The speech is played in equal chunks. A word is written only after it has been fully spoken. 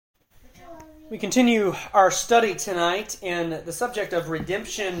We continue our study tonight in the subject of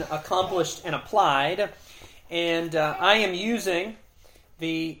redemption accomplished and applied. And I am using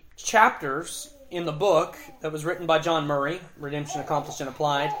the chapters in the book that was written by John Murray, Redemption Accomplished and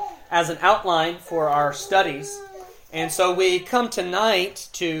Applied, as an outline for our studies. And so we come tonight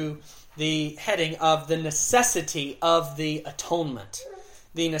to the heading of the necessity of the atonement.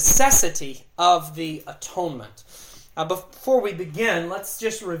 The necessity of the atonement. Before we begin, let's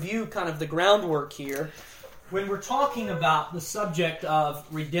just review kind of the groundwork here. When we're talking about the subject of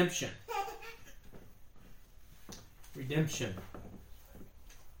redemption.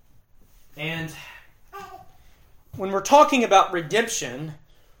 And when we're talking about redemption,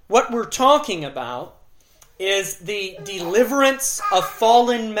 what we're talking about is the deliverance of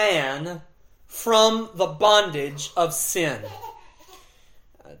fallen man from the bondage of sin.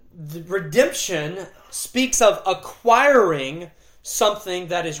 The redemption speaks of acquiring something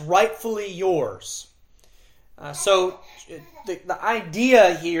that is rightfully yours. So the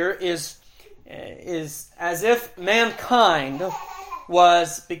idea here is as if mankind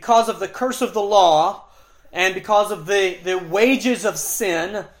was, because of the curse of the law and because of the wages of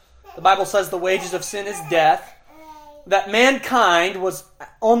sin, the Bible says the wages of sin is death, that mankind was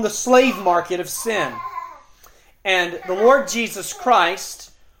on the slave market of sin. And the Lord Jesus Christ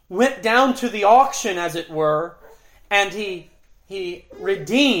went down to the auction, as it were, and he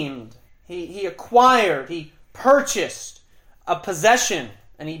redeemed, he acquired, he purchased a possession,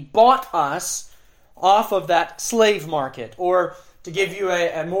 and he bought us off of that slave market. Or to give you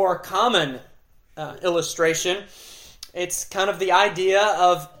a more common illustration, it's kind of the idea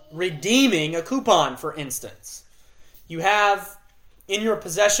of redeeming a coupon, for instance. You have in your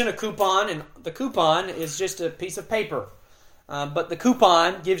possession a coupon, and the coupon is just a piece of paper. But the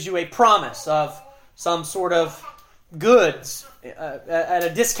coupon gives you a promise of some sort of goods at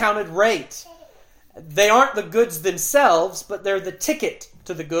a discounted rate. They aren't the goods themselves, but they're the ticket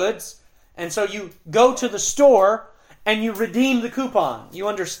to the goods. And so you go to the store and you redeem the coupon. You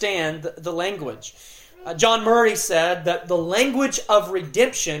understand the language. John Murray said that the language of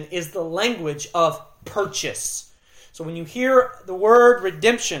redemption is the language of purchase. So when you hear the word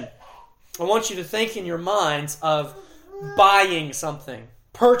redemption, I want you to think in your minds of buying something,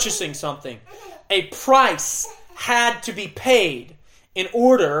 purchasing something. A price had to be paid in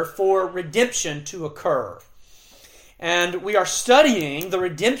order for redemption to occur. And we are studying the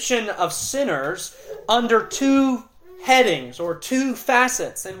redemption of sinners under two headings or two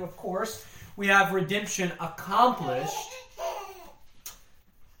facets. And of course, we have redemption accomplished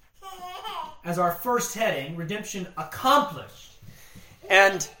as our first heading, redemption accomplished.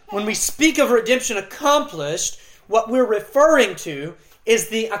 And when we speak of redemption accomplished, what we're referring to is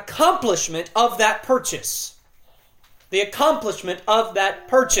the accomplishment of that purchase. The accomplishment of that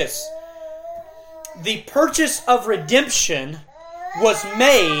purchase. The purchase of redemption was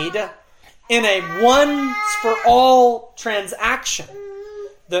made in a once-for-all transaction.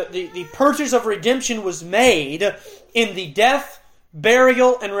 The purchase of redemption was made in the death,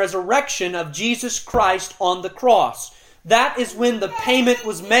 burial, and resurrection of Jesus Christ on the cross. That is when the payment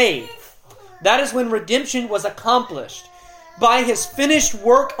was made. That is when redemption was accomplished. By His finished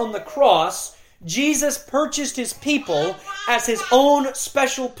work on the cross, Jesus purchased His people as His own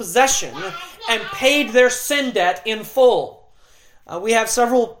special possession and paid their sin debt in full. We have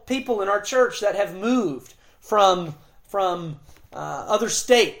several people in our church that have moved from other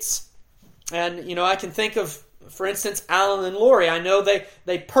states. And, I can think of, for instance, Alan and Lori. I know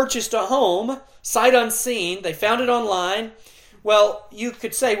they purchased a home, sight unseen. They found it online. Well, you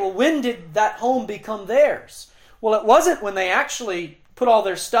could say, when did that home become theirs? Well, it wasn't when they actually put all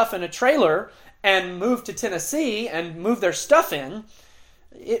their stuff in a trailer and moved to Tennessee and moved their stuff in.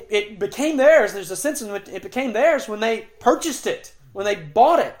 It became theirs. There's a sense in which it became theirs when they purchased it, when they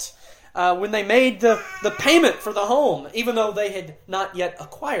bought it, when they made the payment for the home, even though they had not yet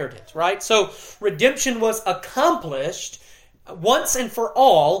acquired it, right? So redemption was accomplished once and for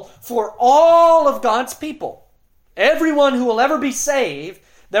all of God's people. Everyone who will ever be saved,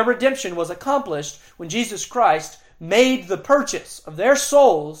 their redemption was accomplished when Jesus Christ made the purchase of their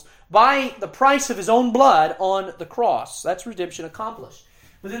souls by the price of His own blood on the cross. That's redemption accomplished.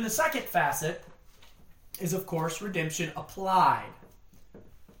 But then the second facet is, of course, redemption applied.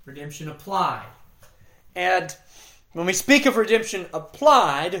 Redemption applied. And when we speak of redemption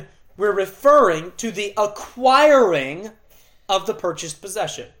applied, we're referring to the acquiring of the purchased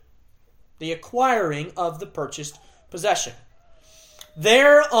possession. The acquiring of the purchased possession.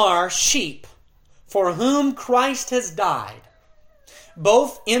 There are sheep for whom Christ has died,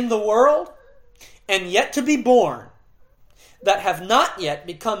 both in the world and yet to be born, that have not yet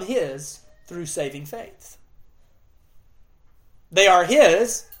become His through saving faith. They are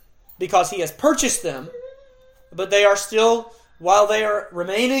His because He has purchased them, but they are still, while they are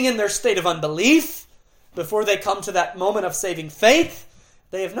remaining in their state of unbelief, before they come to that moment of saving faith,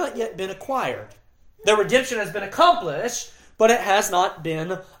 they have not yet been acquired. Their redemption has been accomplished, but it has not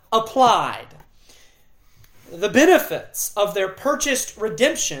been applied. The benefits of their purchased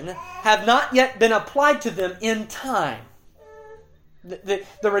redemption have not yet been applied to them in time. The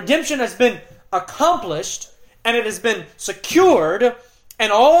redemption has been accomplished, and it has been secured,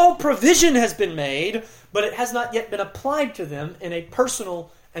 and all provision has been made, but it has not yet been applied to them in a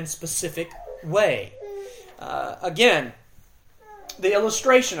personal and specific way. Again, the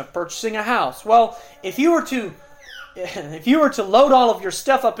illustration of purchasing a house. Well, if you were to load all of your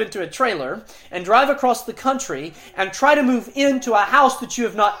stuff up into a trailer and drive across the country and try to move into a house that you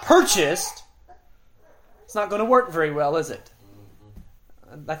have not purchased, it's not going to work very well, is it?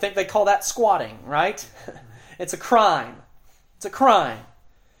 I think they call that squatting, right? It's a crime. It's a crime.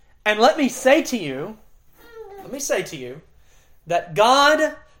 And let me say to you that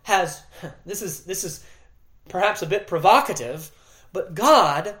God has, this is perhaps a bit provocative, but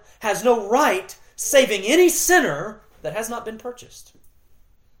God has no right saving any sinner that has not been purchased.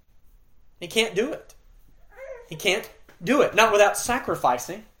 He can't do it. He can't do it. Not without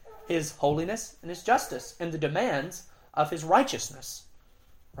sacrificing His holiness and His justice and the demands of His righteousness.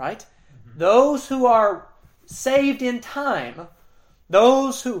 Right? Mm-hmm. Those who are saved in time,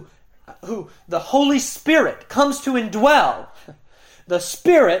 those who the Holy Spirit comes to indwell, the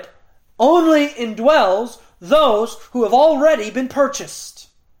Spirit only indwells those who have already been purchased.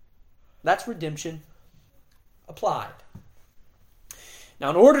 That's redemption applied.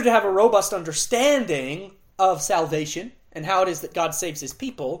 Now, in order to have a robust understanding of salvation and how it is that God saves His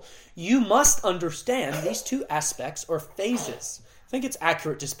people, you must understand these two aspects or phases. I think it's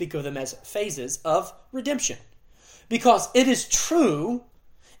accurate to speak of them as phases of redemption. Because it is true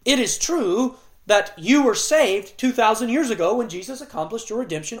that you were saved 2,000 years ago when Jesus accomplished your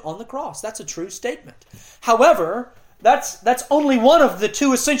redemption on the cross. That's a true statement. However, that's only one of the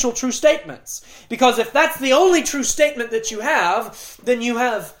two essential true statements. Because if that's the only true statement that you have, then you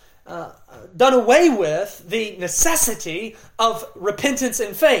have done away with the necessity of repentance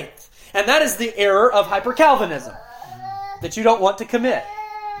and faith. And that is the error of hyper-Calvinism that you don't want to commit.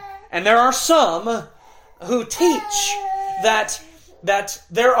 And there are some who teach that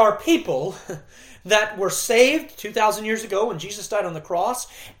there are people that were saved 2,000 years ago when Jesus died on the cross,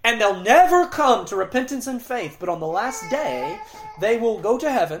 and they'll never come to repentance and faith, but on the last day, they will go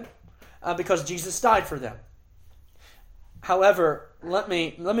to heaven because Jesus died for them. However, let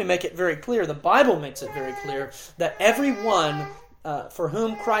me make it very clear, the Bible makes it very clear, that everyone for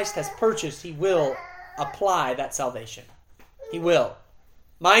whom Christ has purchased, He will apply that salvation. He will.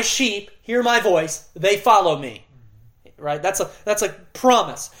 My sheep hear my voice, they follow me. Right? That's a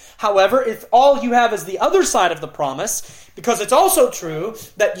promise. However, if all you have is the other side of the promise, because it's also true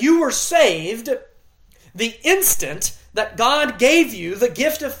that you were saved the instant that God gave you the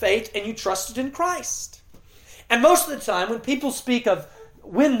gift of faith and you trusted in Christ. And most of the time when people speak of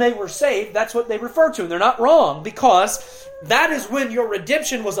when they were saved, that's what they refer to. And they're not wrong, because that is when your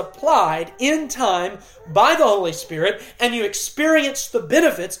redemption was applied in time by the Holy Spirit, and you experienced the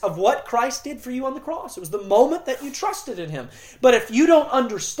benefits of what Christ did for you on the cross. It was the moment that you trusted in Him. But if you don't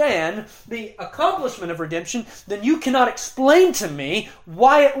understand the accomplishment of redemption, then you cannot explain to me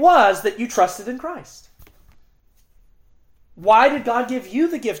why it was that you trusted in Christ. Why did God give you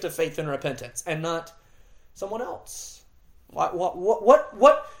the gift of faith and repentance and not someone else?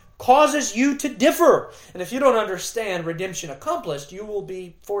 What causes you to differ? And if you don't understand redemption accomplished, you will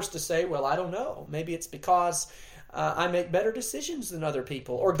be forced to say, well, I don't know. Maybe it's because I make better decisions than other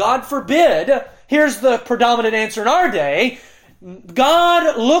people. Or God forbid, here's the predominant answer in our day,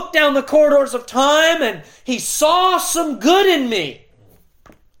 God looked down the corridors of time and He saw some good in me.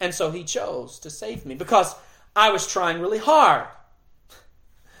 And so He chose to save me because I was trying really hard.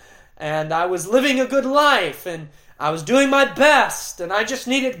 And I was living a good life, and I was doing my best, and I just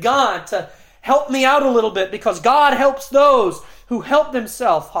needed God to help me out a little bit, because God helps those who help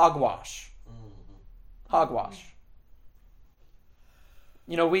themselves hogwash. Hogwash.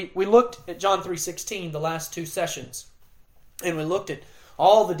 You know, we looked at John 3:16 the last two sessions, and we looked at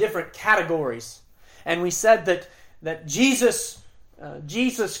all the different categories, and we said that Jesus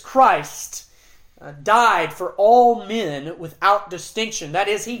Christ died for all men without distinction. That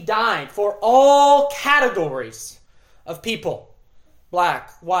is, He died for all categories of people.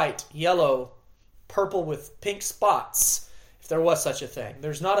 Black, white, yellow, purple with pink spots, if there was such a thing.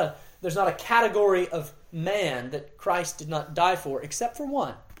 There's not a category of man that Christ did not die for, except for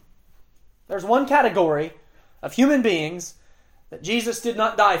one. There's one category of human beings that Jesus did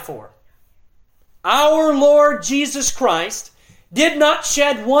not die for. Our Lord Jesus Christ did not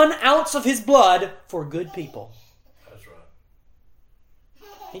shed 1 ounce of His blood for good people. That's right.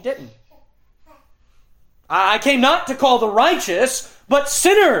 He didn't. I came not to call the righteous, but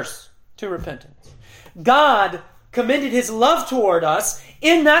sinners to repentance. God commended His love toward us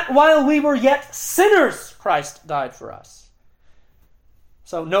in that while we were yet sinners, Christ died for us.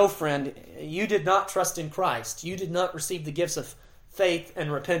 So no, friend, you did not trust in Christ. You did not receive the gifts of faith and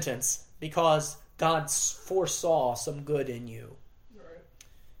repentance because God foresaw some good in you.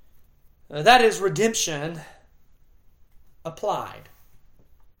 That is redemption applied.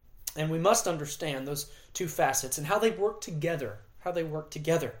 And we must understand those two facets and how they work together.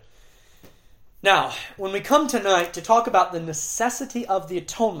 Now, when we come tonight to talk about the necessity of the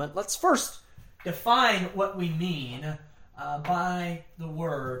atonement, let's first define what we mean by the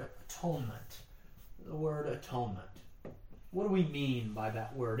word atonement. The word atonement. What do we mean by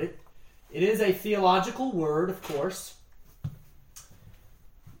that word? It is a theological word, of course.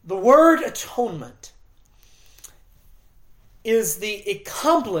 The word atonement is the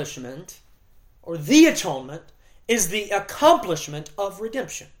accomplishment, or the atonement is the accomplishment of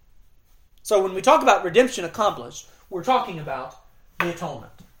redemption. So when we talk about redemption accomplished, we're talking about the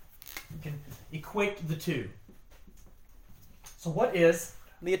atonement. You can equate the two. So what is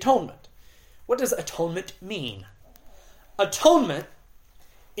the atonement? What does atonement mean? Atonement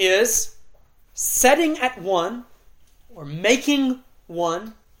is setting at one, or making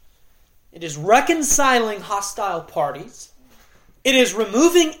one. It is reconciling hostile parties. It is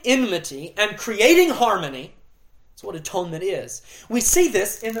removing enmity and creating harmony. That's what atonement is. We see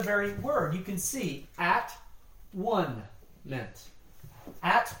this in the very word. You can see at one meant.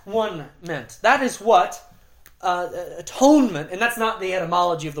 At one meant. That is what atonement, and that's not the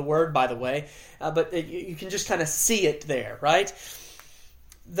etymology of the word, by the way, but you can just kind of see it there, right?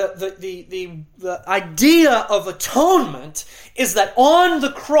 The idea of atonement is that on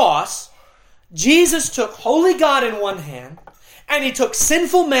the cross, Jesus took holy God in one hand, and He took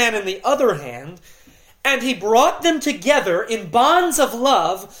sinful man in the other hand, and He brought them together in bonds of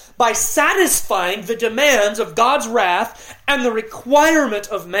love by satisfying the demands of God's wrath and the requirement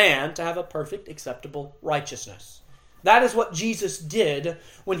of man to have a perfect, acceptable righteousness. That is what Jesus did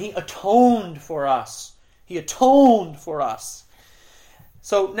when He atoned for us. He atoned for us.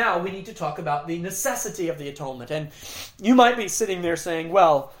 So now we need to talk about the necessity of the atonement. And you might be sitting there saying,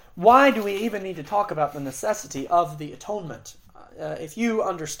 well, why do we even need to talk about the necessity of the atonement? If you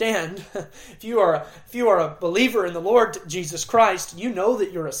understand, if you are a believer in the Lord Jesus Christ, you know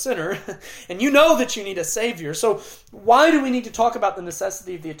that you're a sinner, and you know that you need a Savior. So why do we need to talk about the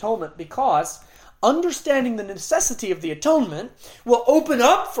necessity of the atonement? Because understanding the necessity of the atonement will open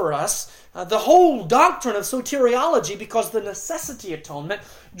up for us the whole doctrine of soteriology, because the necessity atonement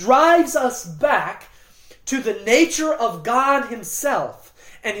drives us back to the nature of God Himself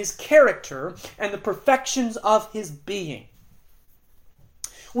and His character and the perfections of His being.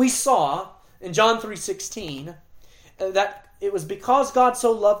 We saw in John 3:16 that it was because God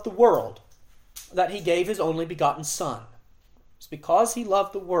so loved the world that He gave His only begotten Son. It's because He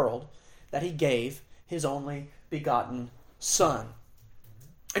loved the world that He gave His only begotten Son.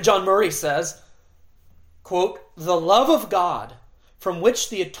 John Murray says, quote, "The love of God from which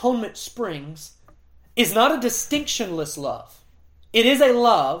the atonement springs is not a distinctionless love. It is a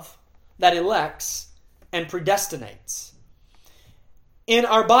love that elects and predestinates." In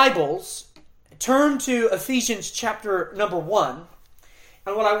our Bibles, turn to Ephesians chapter number 1.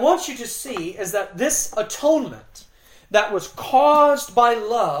 And what I want you to see is that this atonement that was caused by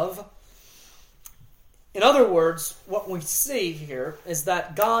love, in other words, what we see here is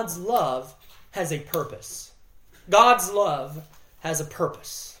that God's love has a purpose. God's love has a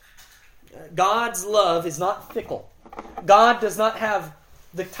purpose. God's love is not fickle. God does not have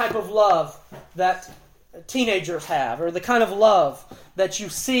the type of love that teenagers have, or the kind of love that you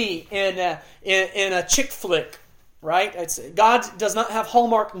see in a chick flick, right? God does not have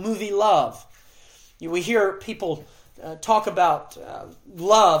Hallmark movie love. We hear people talk about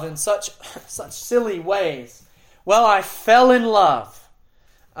love in such silly ways. Well, I fell in love.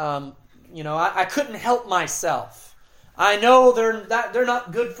 I couldn't help myself. I know they're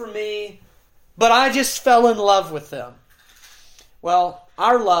not good for me, but I just fell in love with them. Well,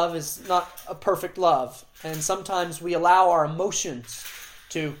 our love is not a perfect love, and sometimes we allow our emotions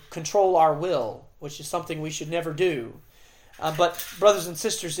to control our will, which is something we should never do. But, brothers and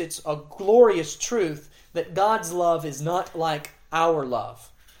sisters, it's a glorious truth that God's love is not like our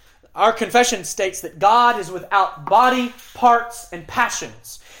love. our confession states that God is without body, parts, and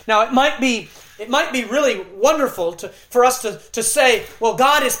passions. Now, it might be really wonderful for us to say, well,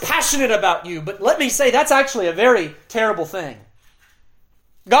 God is passionate about you, but let me say that's actually a very terrible thing.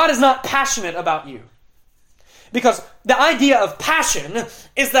 God is not passionate about you. Because the idea of passion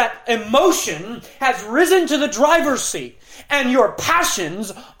is that emotion has risen to the driver's seat and your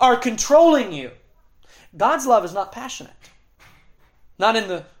passions are controlling you. God's love is not passionate. Not in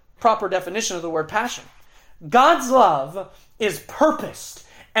the proper definition of the word passion. God's love is purposed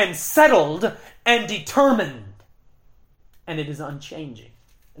and settled and determined. And it is unchanging.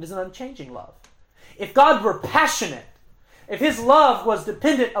 It is an unchanging love. If God were passionate, if His love was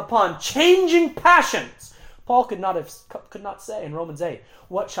dependent upon changing passions, Paul could not say in Romans 8,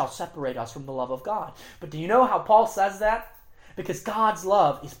 what shall separate us from the love of God? But do you know how Paul says that? Because God's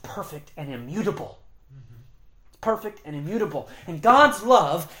love is perfect and immutable. It's perfect and immutable. And God's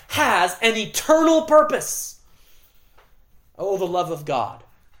love has an eternal purpose. Oh, the love of God.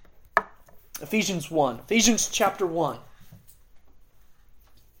 Ephesians chapter 1.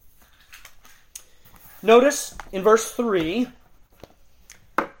 Notice in verse 3,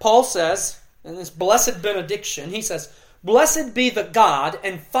 Paul says, in this blessed benediction, he says, "Blessed be the God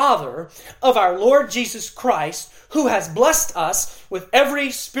and Father of our Lord Jesus Christ, who has blessed us with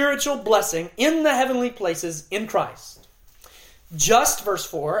every spiritual blessing in the heavenly places in Christ. Just," verse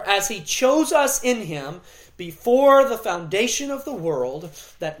 4, "as He chose us in Him before the foundation of the world,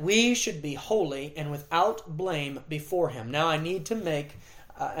 that we should be holy and without blame before Him." Now I need to make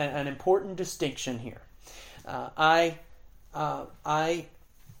an important distinction here. I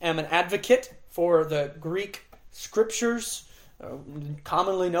am an advocate for the Greek Scriptures,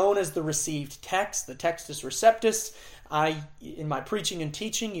 commonly known as the received text, the Textus Receptus. I, in my preaching and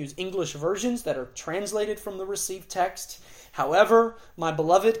teaching, use English versions that are translated from the received text. However, my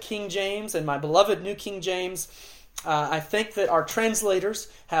beloved King James and my beloved New King James, I think that our translators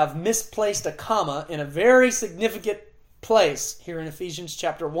have misplaced a comma in a very significant place here in Ephesians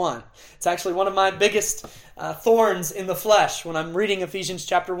chapter 1. It's actually one of my biggest thorns in the flesh when I'm reading Ephesians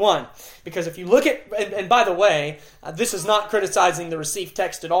chapter 1. Because if you look at, and by the way, this is not criticizing the received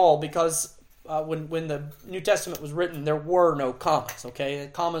text at all, because when the New Testament was written, there were no commas, okay?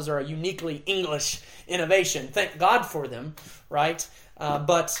 Commas are a uniquely English innovation. Thank God for them, right?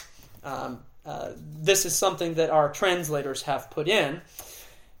 But this is something that our translators have put in.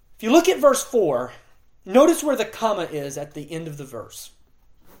 If you look at verse 4, notice where the comma is at the end of the verse.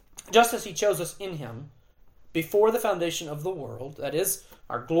 "Just as He chose us in Him before the foundation of the world," that is,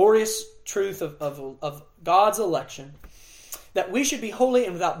 our glorious truth of God's election, "that we should be holy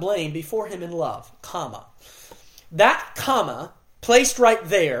and without blame before Him in love," comma. That comma, placed right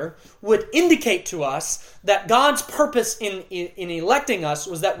there, would indicate to us that God's purpose in electing us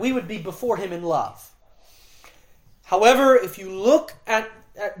was that we would be before Him in love. However, if you look at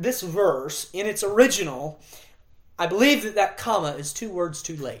this verse in its original, I believe that comma is 2 words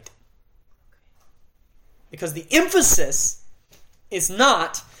too late. Because the emphasis is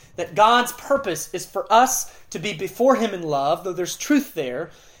not that God's purpose is for us to be before Him in love, though there's truth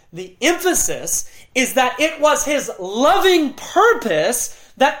there. The emphasis is that it was His loving purpose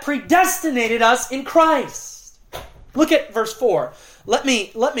that predestinated us in Christ. Look at verse 4. Let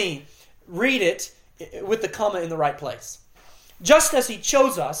me read it with the comma in the right place. "Just as He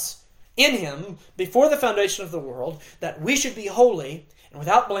chose us in Him before the foundation of the world, that we should be holy and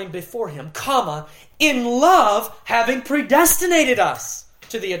without blame before Him, comma, in love having predestinated us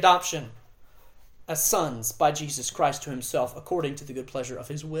to the adoption as sons by Jesus Christ to Himself, according to the good pleasure of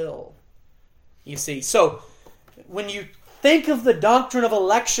His will." You see, so when you think of the doctrine of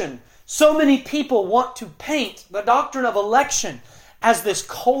election, so many people want to paint the doctrine of election as this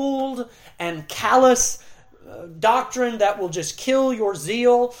cold and callous doctrine that will just kill your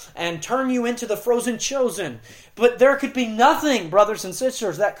zeal and turn you into the frozen chosen. But there could be nothing, brothers and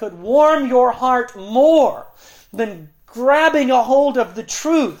sisters, that could warm your heart more than grabbing a hold of the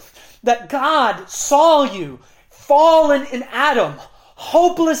truth that God saw you fallen in Adam,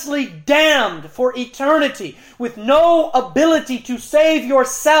 hopelessly damned for eternity, with no ability to save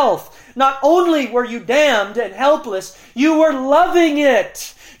yourself. Not only were you damned and helpless, you were loving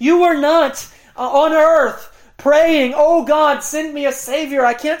it. You were not on earth praying, "Oh God, send me a Savior.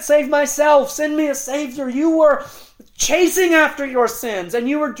 I can't save myself. Send me a Savior." You were chasing after your sins, and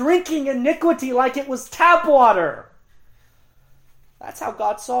you were drinking iniquity like it was tap water. That's how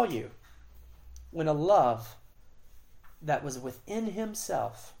God saw you. When a love that was within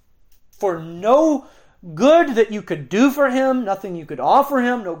Himself, for no good that you could do for Him, nothing you could offer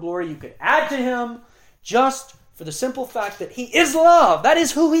Him, no glory you could add to Him, just for the simple fact that He is love. That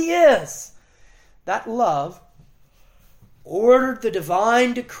is who He is. That love ordered the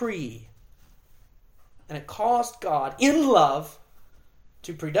divine decree, and it caused God, in love,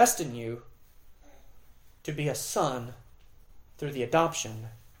 to predestine you to be a son through the adoption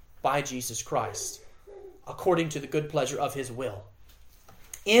by Jesus Christ, according to the good pleasure of His will.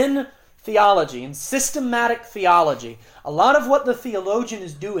 In theology, in systematic theology, a lot of what the theologian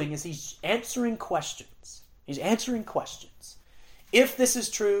is doing is he's answering questions. He's answering questions. If this is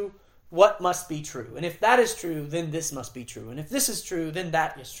true, what must be true? And if that is true, then this must be true. And if this is true, then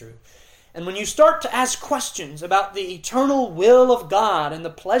that is true. And when you start to ask questions about the eternal will of God and the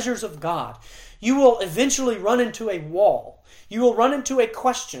pleasures of God, you will eventually run into a wall. You will run into a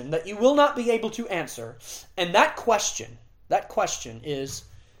question that you will not be able to answer. And that question is,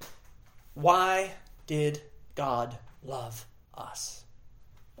 why did God love us?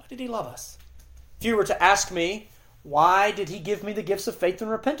 Why did He love us? If you were to ask me, why did He give me the gifts of faith and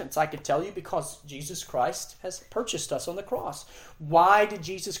repentance? I could tell you, because Jesus Christ has purchased us on the cross. Why did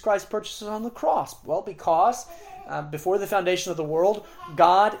Jesus Christ purchase us on the cross? Well, because before the foundation of the world,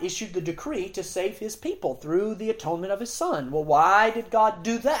 God issued the decree to save His people through the atonement of His Son. Well, why did God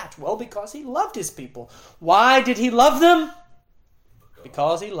do that? Well, because He loved His people. Why did He love them?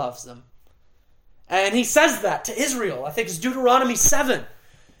 Because He loves them. And He says that to Israel. I think it's Deuteronomy 7.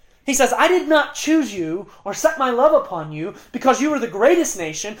 He says, I did not choose you or set my love upon you because you were the greatest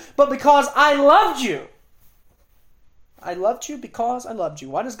nation, but because I loved you. I loved you because I loved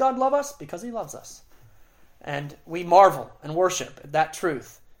you. Why does God love us? Because He loves us. And we marvel and worship at that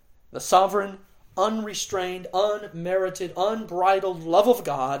truth. The sovereign, unrestrained, unmerited, unbridled love of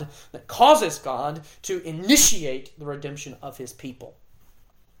God that causes God to initiate the redemption of His people.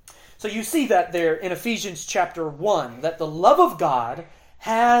 So you see that there in Ephesians chapter 1, that the love of God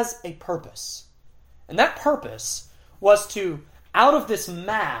has a purpose. And that purpose was to, out of this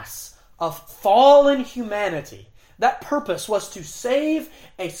mass of fallen humanity, that purpose was to save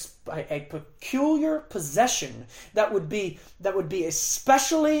a peculiar possession that would be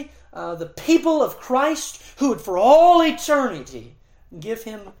especially the people of Christ, who would for all eternity give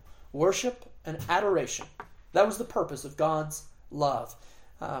Him worship and adoration. That was the purpose of God's love.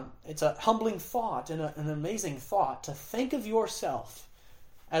 It's a humbling thought and an amazing thought to think of yourself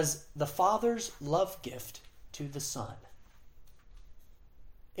as the Father's love gift to the Son.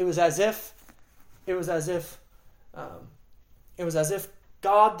 It was as if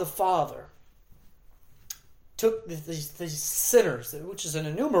God the Father took these sinners, which is an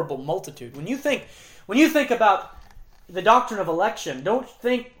innumerable multitude. When you think about the doctrine of election, don't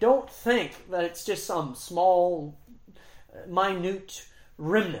think that it's just some small, minute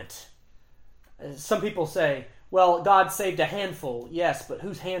remnant. Some people say, well, God saved a handful. Yes, but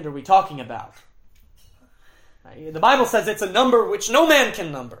whose hand are we talking about? The Bible says it's a number which no man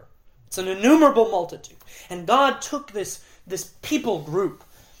can number. It's an innumerable multitude. And God took this people group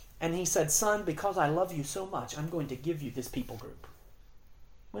and He said, Son, because I love you so much, I'm going to give you this people group.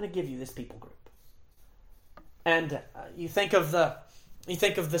 I'm going to give you this people group. And you think of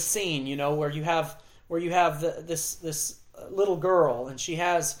the scene, where you have this little girl, and she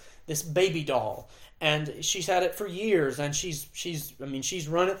has this baby doll. And she's had it for years, and she's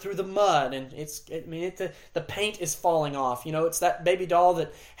run it through the mud, and the paint is falling off. It's that baby doll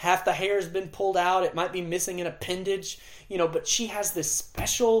that half the hair has been pulled out. It might be missing an appendage, but she has this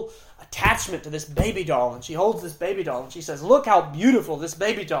special attachment to this baby doll, and she holds this baby doll, and she says, look how beautiful this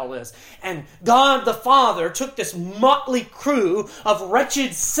baby doll is. And God the Father took this motley crew of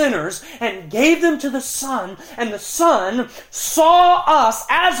wretched sinners and gave them to the Son, and the Son saw us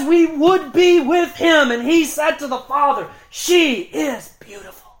as we would be with Him, and He said to the Father, she is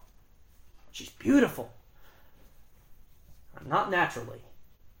beautiful. She's beautiful. Not naturally,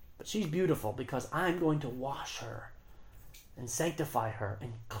 but she's beautiful because I'm going to wash her and sanctify her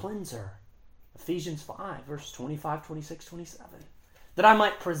and cleanse her. Ephesians 5, verse 25, 26, 27. That I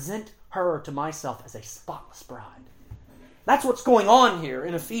might present her to myself as a spotless bride. That's what's going on here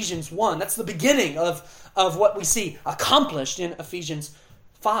in Ephesians 1. That's the beginning of what we see accomplished in Ephesians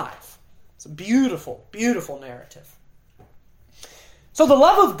 5. It's a beautiful, beautiful narrative. So the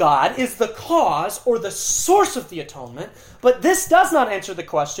love of God is the cause or the source of the atonement, but this does not answer the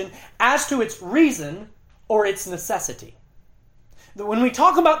question as to its reason or its necessity. When we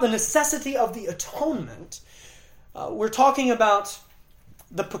talk about the necessity of the atonement, we're talking about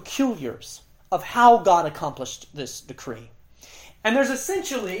the peculiars of how God accomplished this decree. And there's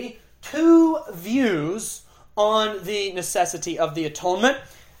essentially two views on the necessity of the atonement.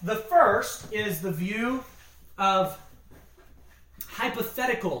 The first is the view of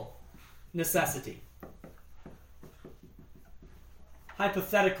hypothetical necessity.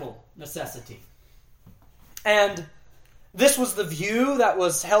 hypothetical necessity. And this was the view that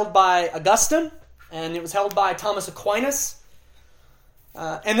was held by Augustine, and it was held by Thomas Aquinas.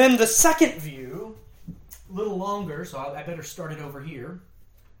 And then the second view, a little longer, so I better start it over here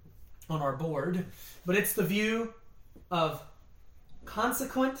on our board, but it's the view of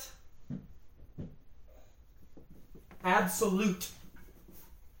consequent absolute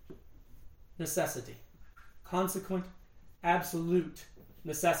necessity. Consequent absolute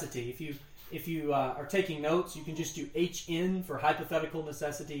necessity. If you are taking notes, you can just do HN for hypothetical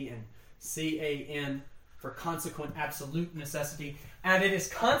necessity and CAN for consequent absolute necessity. And it is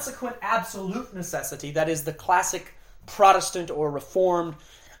consequent absolute necessity that is the classic Protestant or Reformed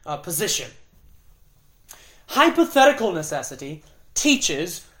position. Hypothetical necessity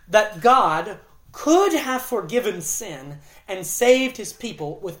teaches that God could have forgiven sin and saved his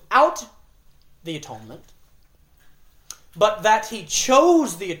people without the atonement, but that he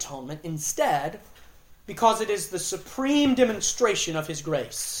chose the atonement instead because it is the supreme demonstration of his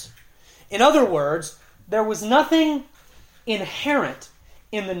grace. In other words, there was nothing inherent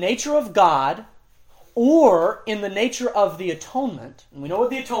in the nature of God or in the nature of the atonement, and we know what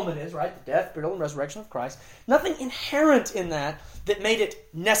the atonement is, right? The death, burial, and resurrection of Christ. Nothing inherent in that made it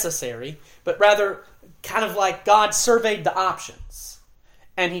necessary, but rather kind of like God surveyed the options,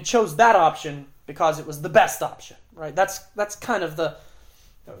 and he chose that option because it was the best option, right? That's kind of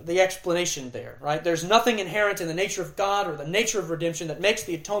the explanation there, right? There's nothing inherent in the nature of God or the nature of redemption that makes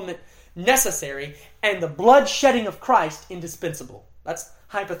the atonement necessary and the blood shedding of Christ indispensable. That's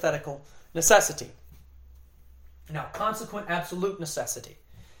hypothetical necessity. Now, consequent absolute necessity.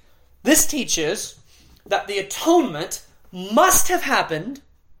 This teaches that the atonement must have happened,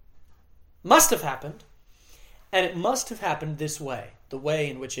 and it must have happened this way, the way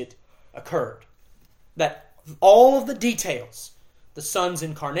in which it occurred. That all of the details, the Son's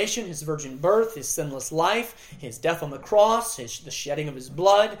incarnation, his virgin birth, his sinless life, his death on the cross, the shedding of his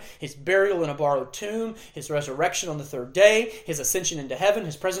blood, his burial in a borrowed tomb, his resurrection on the third day, his ascension into heaven,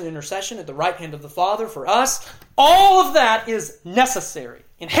 his present intercession at the right hand of the Father for us, all of that is necessary,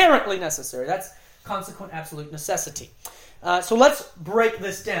 inherently necessary. That's consequent absolute necessity. So let's break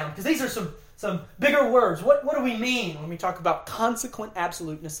this down, because these are some bigger words. What do we mean when we talk about consequent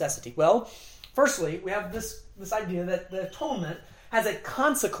absolute necessity? Well, firstly, we have this idea that the atonement has a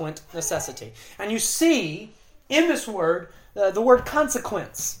consequent necessity. And you see in this word, the word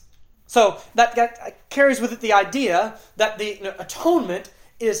consequence. So that carries with it the idea that the atonement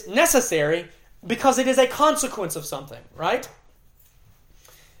is necessary because it is a consequence of something, right?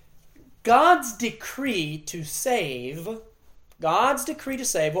 God's decree to save,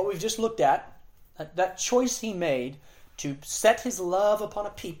 what we've just looked at, that choice he made to set his love upon a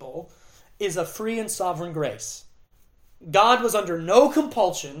people, is a free and sovereign grace. God was under no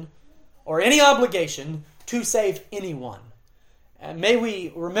compulsion or any obligation to save anyone. And may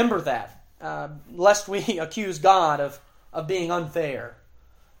we remember that, lest we accuse God of being unfair.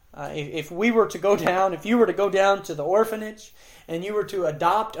 If you were to go down to the orphanage and you were to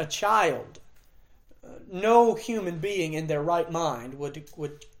adopt a child, no human being in their right mind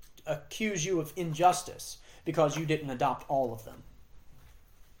would accuse you of injustice because you didn't adopt all of them.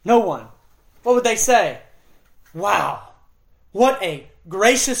 No one. What would they say? Wow, what a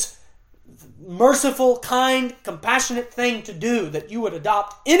gracious, merciful, kind, compassionate thing to do that you would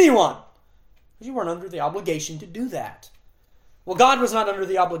adopt anyone. Because you weren't under the obligation to do that. Well, God was not under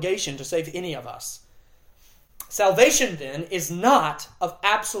the obligation to save any of us. Salvation, then, is not of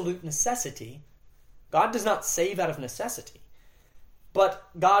absolute necessity. God does not save out of necessity. But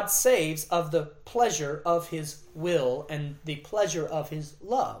God saves of the pleasure of his will and the pleasure of his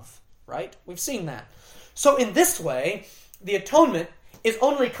love. Right? We've seen that. So in this way, the atonement is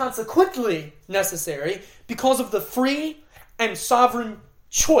only consequently necessary because of the free and sovereign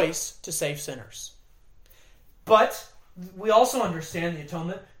choice to save sinners. But we also understand the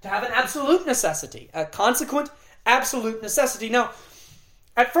atonement to have an absolute necessity, a consequent absolute necessity. Now,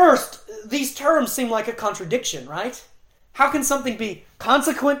 at first, these terms seem like a contradiction, right? How can something be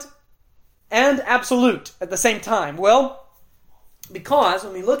consequent and absolute at the same time? Well, because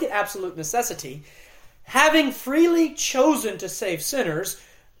when we look at absolute necessity, having freely chosen to save sinners,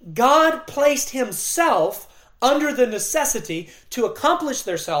 God placed himself under the necessity to accomplish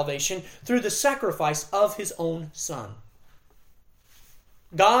their salvation through the sacrifice of his own Son.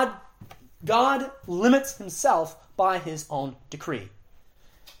 God limits himself by his own decree.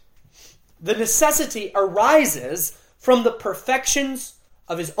 The necessity arises from the perfections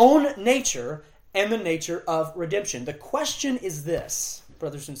of his own nature and the nature of redemption. The question is this,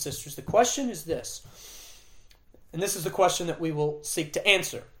 brothers and sisters, the question is this. And this is the question that we will seek to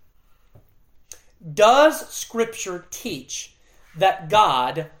answer. Does Scripture teach that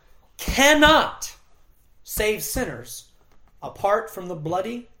God cannot save sinners apart from the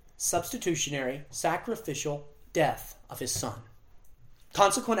bloody, substitutionary, sacrificial death of His Son?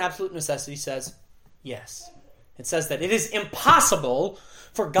 Consequent absolute necessity says yes. It says that it is impossible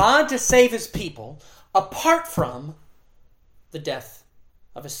for God to save His people apart from the death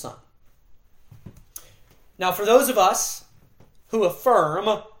of His Son. Now, for those of us who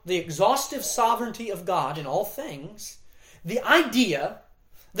affirm the exhaustive sovereignty of God in all things, the idea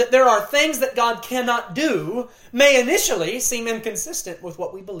that there are things that God cannot do may initially seem inconsistent with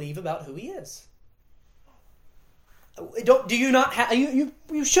what we believe about who He is. Do you not have? You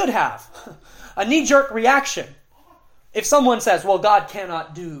should have a knee-jerk reaction if someone says, "Well, God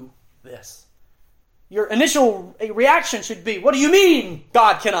cannot do this." Your initial reaction should be, "What do you mean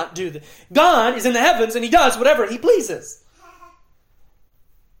God cannot do this? God is in the heavens and He does whatever He pleases."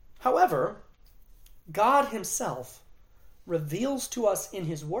 However, God Himself reveals to us in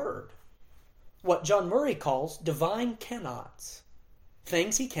His Word what John Murray calls divine cannots,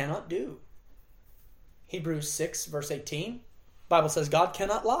 things He cannot do. Hebrews 6, verse 18, the Bible says God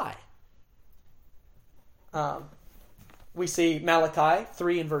cannot lie. We see Malachi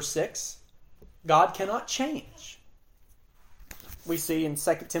 3 and verse 6, God cannot change. We see in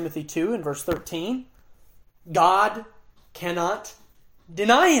 2 Timothy 2 and verse 13, God cannot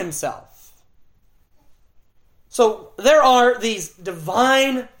deny Himself. So there are these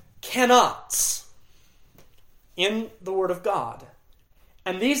divine cannots in the Word of God.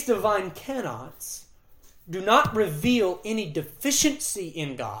 And these divine cannots do not reveal any deficiency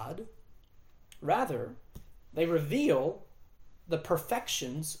in God. Rather, they reveal the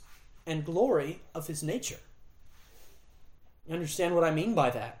perfections and glory of His nature. You understand what I mean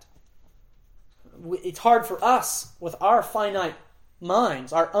by that? It's hard for us with our finite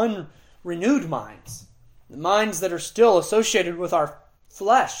minds, our unrenewed minds, the minds that are still associated with our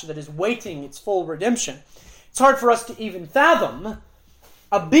flesh that is waiting its full redemption. It's hard for us to even fathom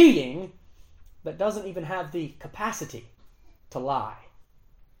a being that doesn't even have the capacity to lie.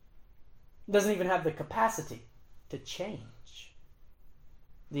 Doesn't even have the capacity to change.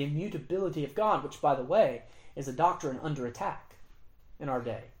 The immutability of God, which, by the way, is a doctrine under attack in our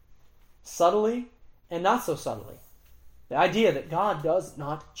day. Subtly and not so subtly. The idea that God does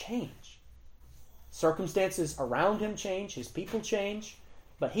not change. Circumstances around Him change, His people change,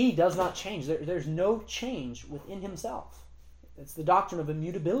 but He does not change. There's no change within Himself. It's the doctrine of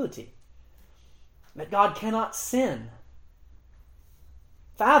immutability. That God cannot sin.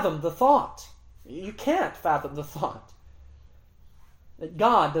 Fathom the thought. You can't fathom the thought. That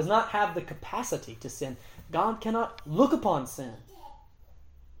God does not have the capacity to sin. God cannot look upon sin.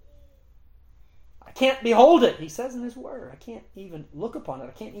 I can't behold it, He says in His Word. I can't even look upon it.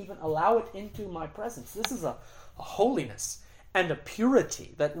 I can't even allow it into my presence. This is a holiness and a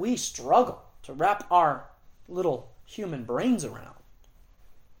purity that we struggle to wrap our little human brains around.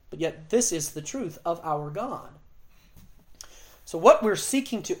 But yet this is the truth of our God. So what we're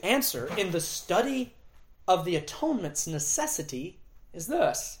seeking to answer in the study of the atonement's necessity is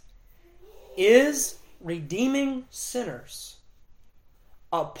this. Is redeeming sinners,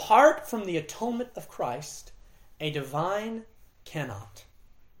 apart from the atonement of Christ, a divine cannot?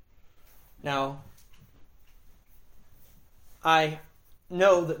 Now, I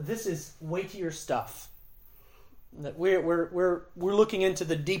know that this is weightier stuff. That we're looking into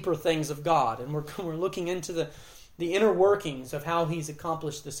the deeper things of God, and we're looking into the inner workings of how He's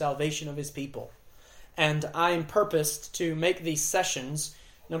accomplished the salvation of His people. And I am purposed to make these sessions,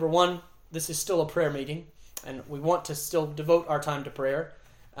 number one, this is still a prayer meeting, and we want to still devote our time to prayer.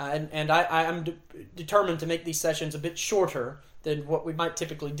 And I am determined to make these sessions a bit shorter than what we might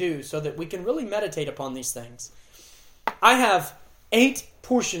typically do, so that we can really meditate upon these things. I have 8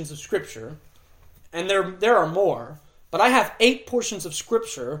 portions of Scripture, and there are more, but I have 8 portions of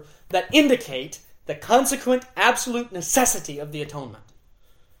Scripture that indicate the consequent absolute necessity of the atonement.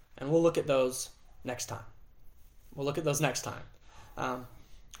 And we'll look at those next time.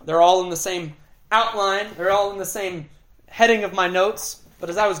 They're all in the same outline. They're all in the same heading of my notes. But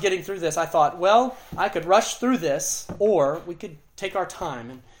as I was getting through this, I thought, well, I could rush through this, or we could take our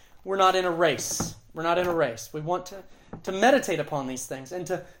time. And we're not in a race. We want to meditate upon these things and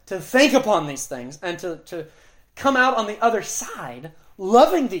to think upon these things and to come out on the other side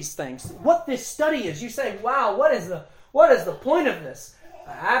loving these things. What this study is, you say, wow, what is the point of this?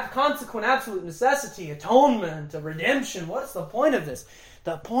 Consequent absolute necessity, atonement, redemption. What's the point of this?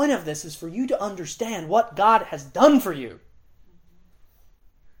 The point of this is for you to understand what God has done for you.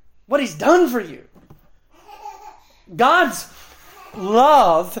 What He's done for you. God's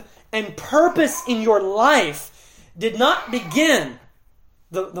love and purpose in your life did not begin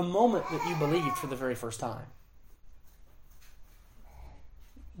the moment that you believed for the very first time.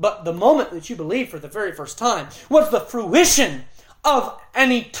 But the moment that you believed for the very first time was the fruition of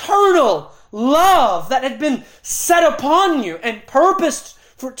an eternal love that had been set upon you and purposed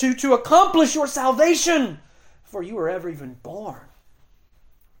to accomplish your salvation before you were ever even born.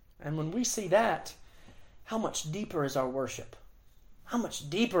 And when we see that, how much deeper is our worship? How much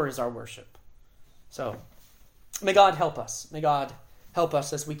deeper is our worship? So, may God help us. May God help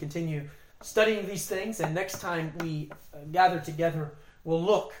us as we continue studying these things. And next time we gather together, we'll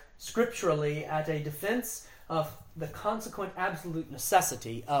look scripturally at a defense of the consequent absolute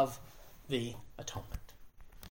necessity of the atonement.